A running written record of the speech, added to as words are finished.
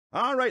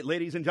All right,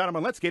 ladies and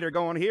gentlemen, let's get her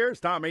going here.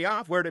 Start me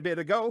off. Where to bid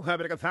to go?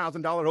 Have it like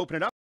 $1,000. Open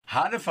it up.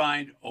 How to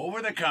find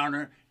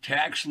over-the-counter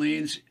tax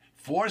liens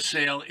for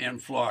sale in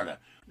Florida.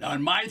 Now,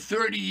 in my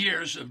 30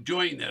 years of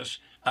doing this,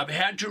 I've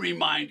had to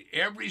remind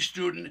every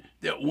student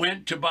that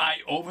went to buy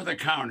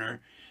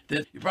over-the-counter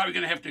that you're probably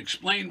going to have to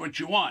explain what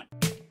you want.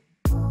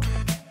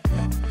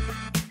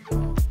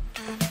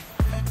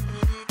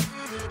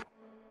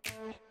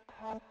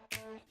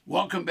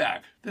 Welcome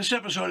back. This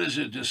episode is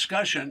a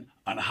discussion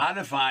on how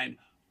to find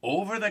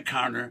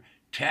over-the-counter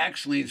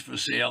tax liens for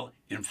sale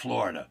in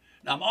Florida.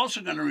 Now, I'm also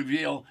going to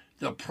reveal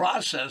the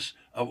process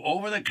of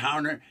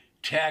over-the-counter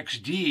tax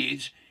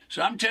deeds.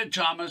 So I'm Ted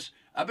Thomas.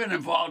 I've been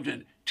involved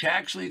in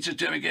tax lien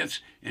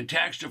certificates and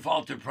tax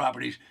defaulted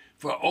properties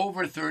for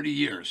over 30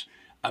 years.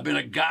 I've been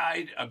a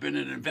guide, I've been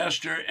an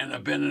investor, and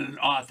I've been an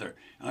author.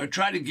 And I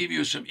try to give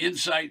you some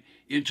insight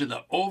into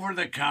the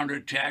over-the-counter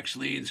tax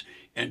liens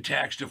and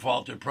tax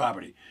defaulted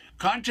property.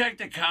 Contact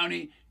the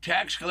county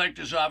tax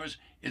collector's office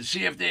and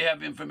see if they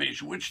have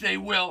information, which they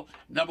will.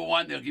 Number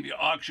one, they'll give you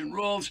auction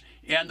rules,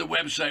 and the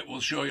website will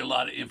show you a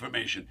lot of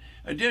information.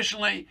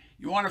 Additionally,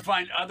 you want to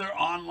find other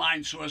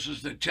online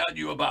sources that tell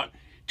you about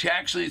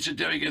tax lien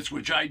certificates,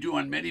 which I do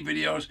on many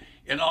videos,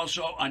 and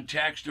also on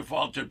tax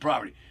defaulted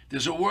property.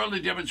 There's a world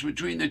of difference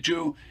between the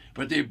two,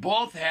 but they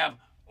both have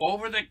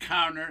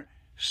over-the-counter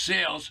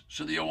sales,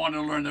 so you'll want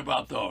to learn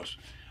about those.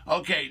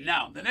 Okay,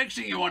 now, the next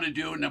thing you want to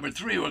do, number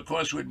three, of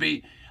course, would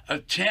be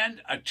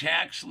attend a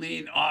tax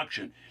lien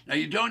auction. Now,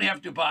 you don't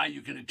have to buy.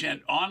 You can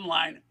attend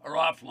online or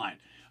offline.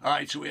 All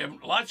right, so we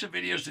have lots of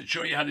videos that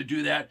show you how to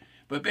do that.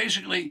 But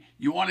basically,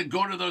 you want to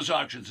go to those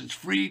auctions. It's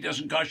free,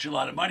 doesn't cost you a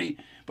lot of money,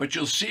 but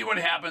you'll see what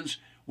happens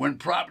when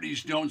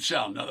properties don't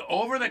sell. Now, the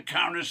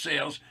over-the-counter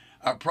sales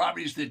are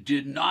properties that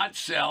did not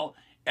sell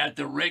at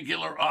the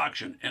regular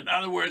auction. In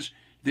other words,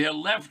 they're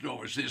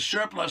leftovers. They're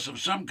surplus of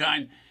some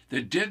kind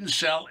that didn't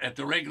sell at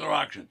the regular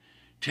auction.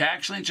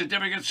 Tax lien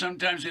certificates,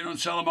 sometimes they don't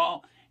sell them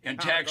all. And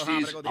tax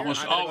deeds,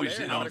 almost always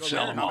they don't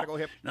sell them all.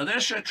 Now,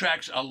 this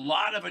attracts a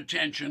lot of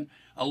attention.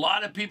 A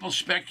lot of people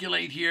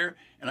speculate here,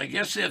 and I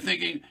guess they're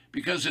thinking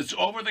because it's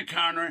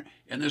over-the-counter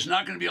and there's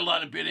not going to be a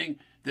lot of bidding,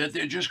 that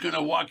they're just going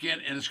to walk in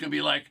and it's going to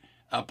be like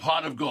a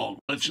pot of gold.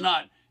 But it's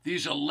not.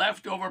 These are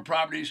leftover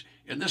properties,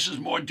 and this is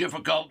more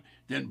difficult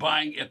than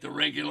buying at the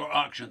regular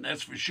auction,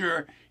 that's for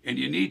sure, and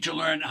you need to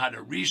learn how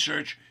to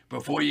research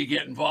before you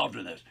get involved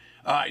in this.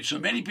 All right, so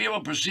many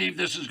people perceive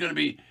this is going to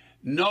be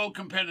no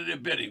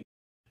competitive bidding.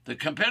 The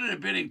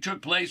competitive bidding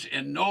took place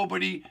and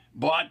nobody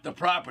bought the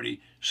property,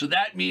 so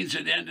that means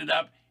it ended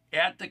up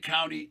at the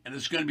county and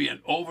it's going to be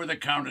an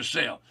over-the-counter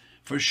sale.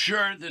 For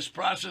sure, this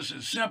process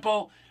is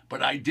simple,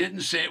 but I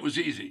didn't say it was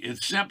easy.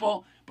 It's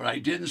simple, but I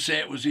didn't say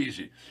it was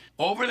easy.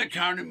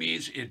 Over-the-counter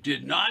means it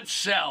did not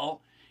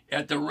sell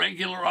at the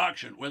regular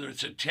auction, whether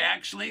it's a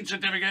tax lien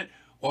certificate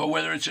or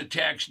whether it's a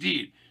tax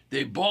deed.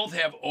 They both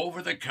have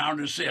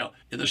over-the-counter sale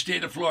in the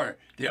state of Florida.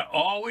 They're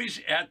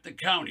always at the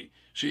county.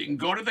 So you can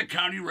go to the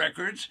county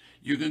records,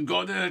 you can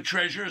go to the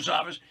treasurer's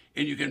office,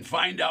 and you can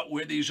find out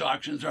where these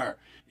auctions are.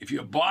 If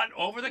you bought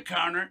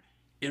over-the-counter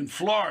in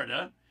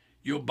Florida,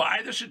 you'll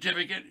buy the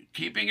certificate,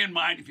 keeping in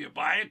mind if you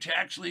buy a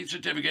tax lien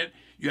certificate,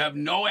 you have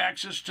no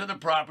access to the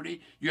property,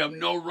 you have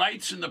no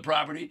rights in the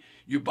property.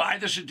 You buy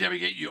the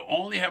certificate, you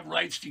only have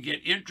rights to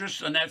get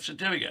interest on that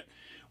certificate.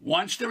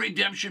 Once the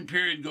redemption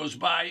period goes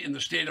by in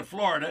the state of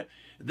Florida,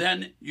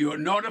 then you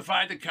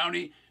notify the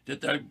county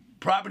that the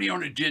property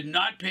owner did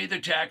not pay the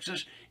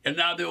taxes, and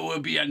now there will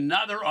be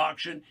another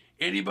auction.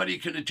 Anybody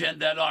can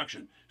attend that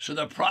auction. So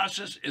the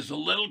process is a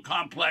little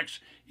complex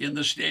in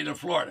the state of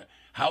Florida.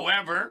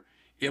 However,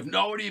 if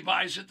nobody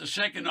buys at the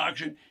second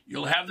auction,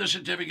 you'll have the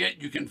certificate,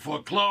 you can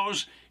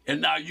foreclose,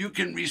 and now you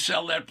can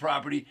resell that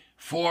property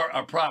for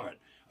a profit.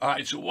 All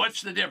right, so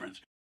what's the difference?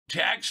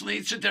 Tax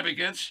lien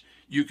certificates,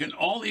 you can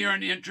only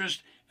earn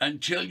interest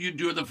until you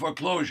do the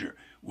foreclosure.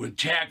 With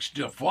tax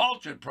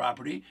defaulted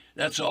property,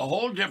 that's a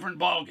whole different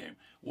ballgame.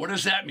 What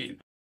does that mean?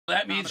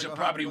 That means the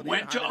property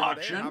went to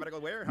auction,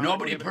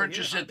 nobody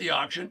purchased at the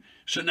auction,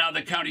 so now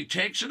the county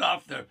takes it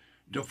off the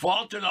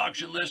defaulted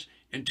auction list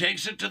and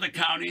takes it to the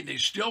county. They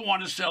still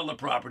want to sell the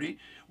property.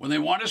 When they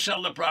want to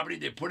sell the property,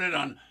 they put it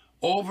on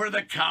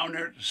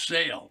over-the-counter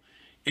sale.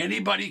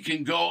 Anybody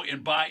can go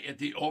and buy at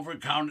the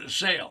over-the-counter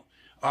sale.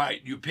 All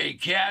right, you pay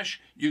cash,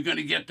 you're going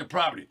to get the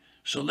property.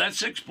 So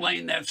let's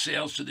explain that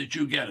sale so that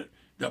you get it.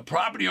 The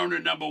property owner,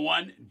 number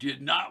one, did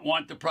not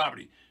want the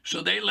property, so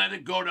they let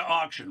it go to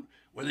auction.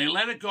 When they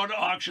let it go to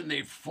auction,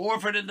 they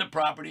forfeited the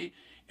property.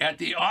 At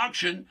the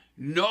auction,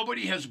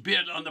 nobody has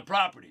bid on the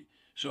property.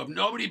 So if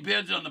nobody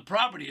bids on the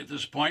property at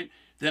this point,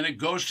 then it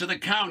goes to the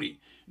county.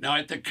 Now,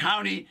 at the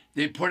county,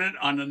 they put it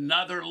on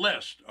another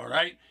list, all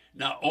right?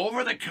 Now,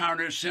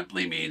 over-the-counter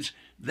simply means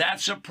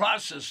that's a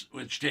process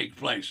which takes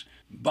place.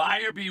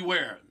 Buyer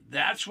beware.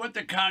 That's what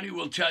the county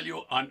will tell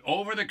you on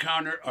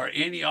over-the-counter or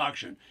any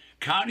auction.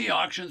 County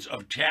auctions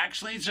of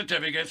tax lien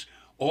certificates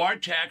or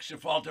tax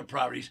defaulted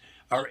properties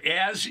are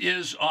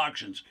as-is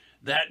auctions.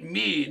 That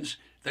means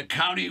the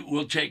county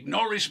will take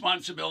no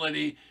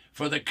responsibility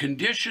for the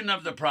condition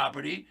of the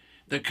property.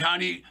 the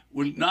county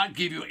will not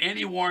give you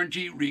any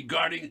warranty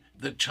regarding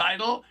the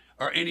title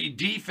or any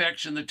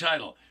defects in the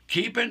title.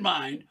 Keep in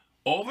mind,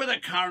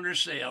 over-the-counter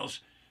sales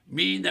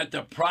mean that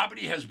the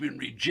property has been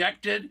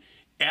rejected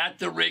at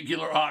the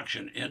regular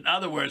auction. In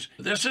other words,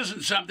 this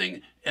isn't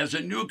something as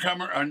a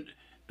newcomer or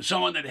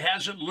someone that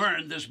hasn't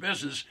learned this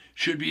business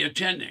should be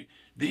attending.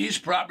 These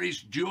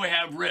properties do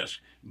have risk.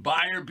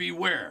 Buyer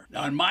beware.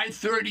 Now, in my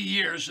 30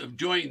 years of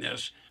doing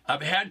this,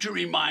 I've had to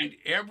remind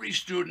every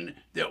student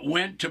that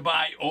went to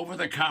buy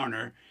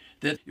over-the-counter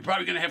that you're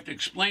probably going to have to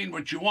explain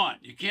what you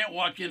want. You can't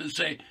walk in and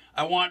say,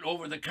 I want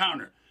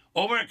over-the-counter.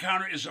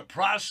 Over-the-counter is a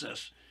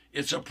process.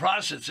 It's a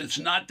process. It's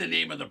not the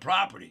name of the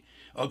property.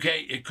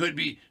 Okay, it could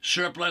be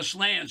surplus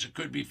lands. It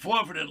could be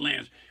forfeited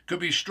lands. It could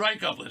be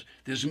strike-off lists.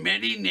 There's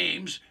many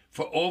names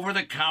for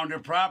over-the-counter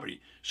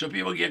property. So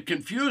people get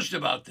confused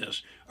about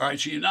this. All right,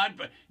 so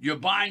you're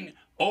buying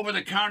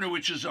over-the-counter,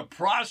 which is a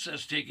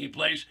process taking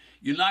place.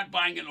 You're not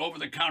buying an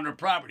over-the-counter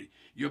property.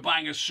 You're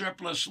buying a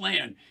surplus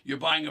land. You're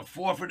buying a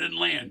forfeited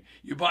land.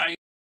 You're buying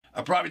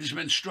a property that's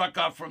been struck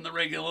off from the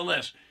regular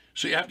list.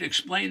 So you have to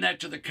explain that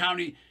to the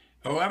county,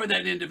 whoever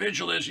that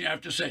individual is. You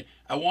have to say,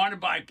 I want to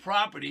buy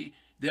property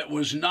that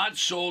was not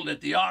sold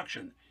at the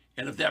auction.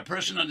 And if that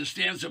person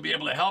understands, they'll be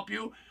able to help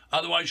you.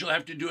 Otherwise, you'll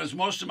have to do, as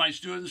most of my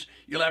students,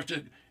 you'll have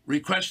to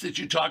request that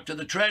you talk to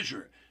the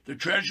treasurer. The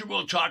treasurer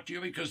will talk to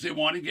you because they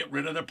want to get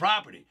rid of the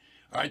property.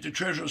 All right, the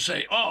treasurer will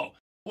say, oh,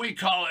 we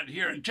call it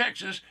here in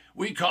Texas,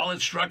 we call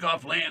it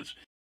struck-off lands.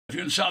 If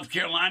you're in South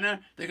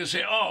Carolina, they can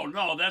say, oh,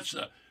 no, that's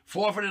the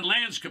Forfeited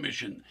Lands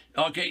Commission.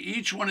 Okay,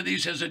 each one of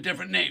these has a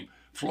different name.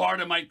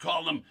 Florida might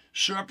call them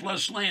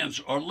surplus lands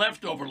or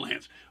leftover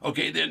lands.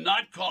 Okay, they're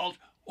not called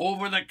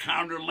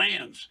over-the-counter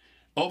lands.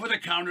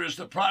 Over-the-counter is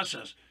the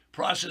process.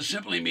 Process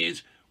simply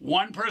means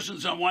one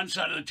person's on one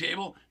side of the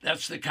table,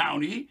 that's the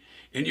county,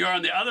 and you're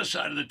on the other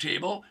side of the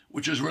table,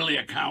 which is really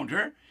a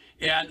counter,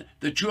 and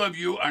the two of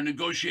you are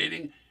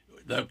negotiating.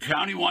 The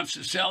county wants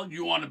to sell,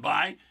 you want to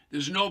buy.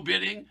 There's no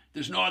bidding.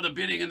 There's no other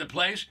bidding in the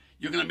place.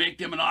 You're going to make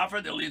them an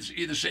offer. They'll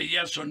either say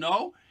yes or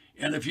no,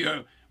 and if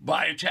you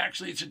buy a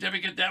tax lien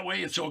certificate that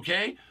way, it's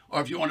okay,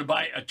 or if you want to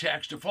buy a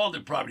tax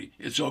defaulted property,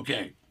 it's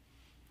okay.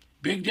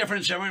 Big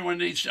difference everyone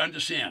needs to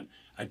understand.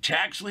 A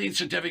tax lien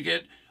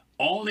certificate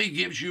only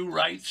gives you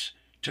rights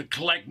to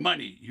collect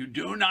money. You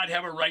do not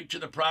have a right to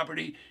the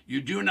property. You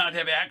do not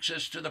have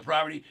access to the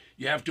property.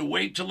 You have to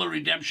wait till the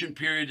redemption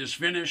period is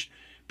finished.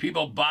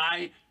 People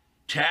buy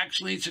tax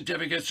lien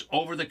certificates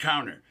over the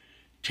counter.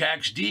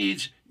 Tax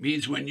deeds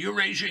means when you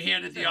raise your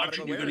hand at the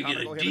auction, you're going to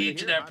get a deed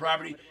to that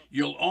property.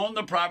 You'll own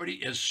the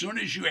property as soon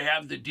as you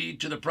have the deed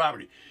to the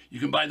property.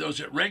 You can buy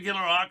those at regular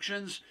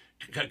auctions,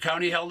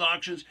 county-held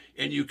auctions,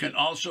 and you can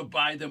also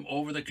buy them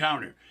over the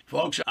counter.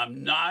 Folks,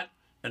 I'm not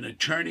an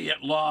attorney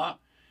at law.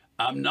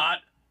 I'm not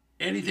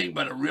anything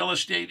but a real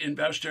estate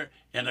investor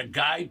and a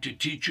guide to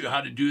teach you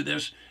how to do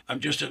this. I'm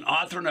just an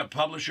author and a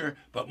publisher,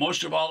 but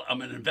most of all,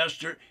 I'm an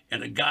investor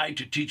and a guide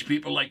to teach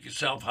people like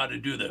yourself how to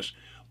do this.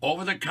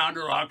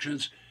 Over-the-counter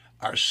auctions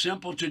are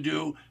simple to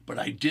do, but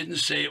I didn't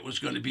say it was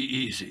going to be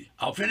easy.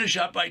 I'll finish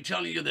up by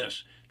telling you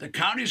this. The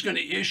county is going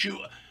to issue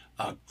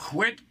a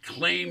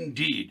quit-claim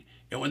deed.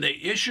 And when they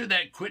issue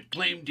that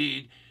quit-claim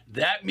deed,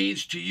 that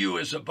means to you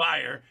as a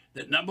buyer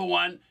that, number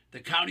one, the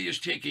county is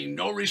taking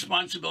no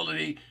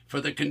responsibility for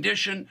the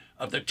condition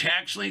of the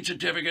tax lien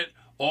certificate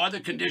or the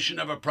condition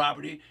of a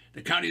property.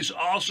 The county is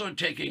also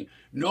taking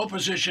no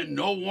position,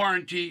 no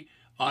warranty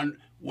on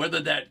whether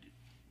that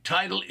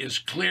title is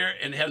clear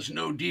and has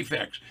no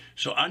defects.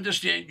 So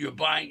understand you're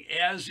buying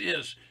as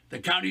is. The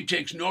county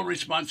takes no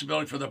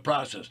responsibility for the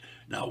process.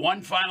 Now,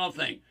 one final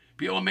thing.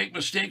 People make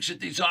mistakes at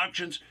these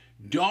auctions.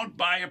 Don't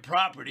buy a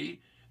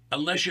property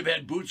unless you've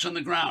had boots on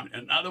the ground.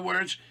 In other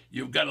words,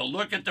 you've got to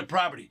look at the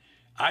property.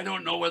 I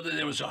don't know whether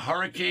there was a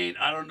hurricane.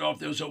 I don't know if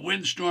there was a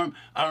windstorm.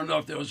 I don't know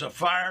if there was a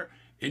fire.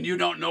 And you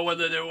don't know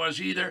whether there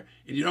was either.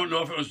 And you don't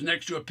know if it was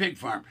next to a pig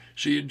farm.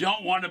 So you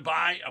don't want to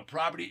buy a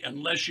property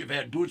unless you've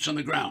had boots on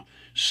the ground.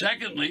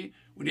 Secondly,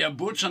 when you have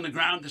boots on the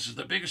ground, this is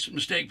the biggest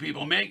mistake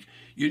people make,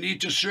 you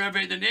need to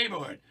survey the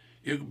neighborhood.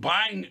 You're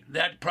buying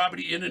that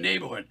property in a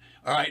neighborhood.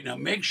 All right, now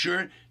make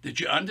sure that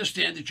you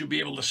understand that you'll be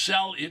able to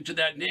sell into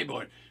that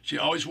neighborhood. So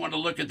you always want to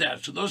look at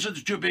that. So those are the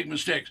two big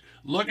mistakes.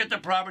 Look at the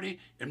property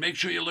and make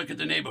sure you look at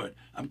the neighborhood.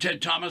 I'm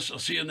Ted Thomas. I'll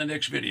see you in the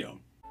next video.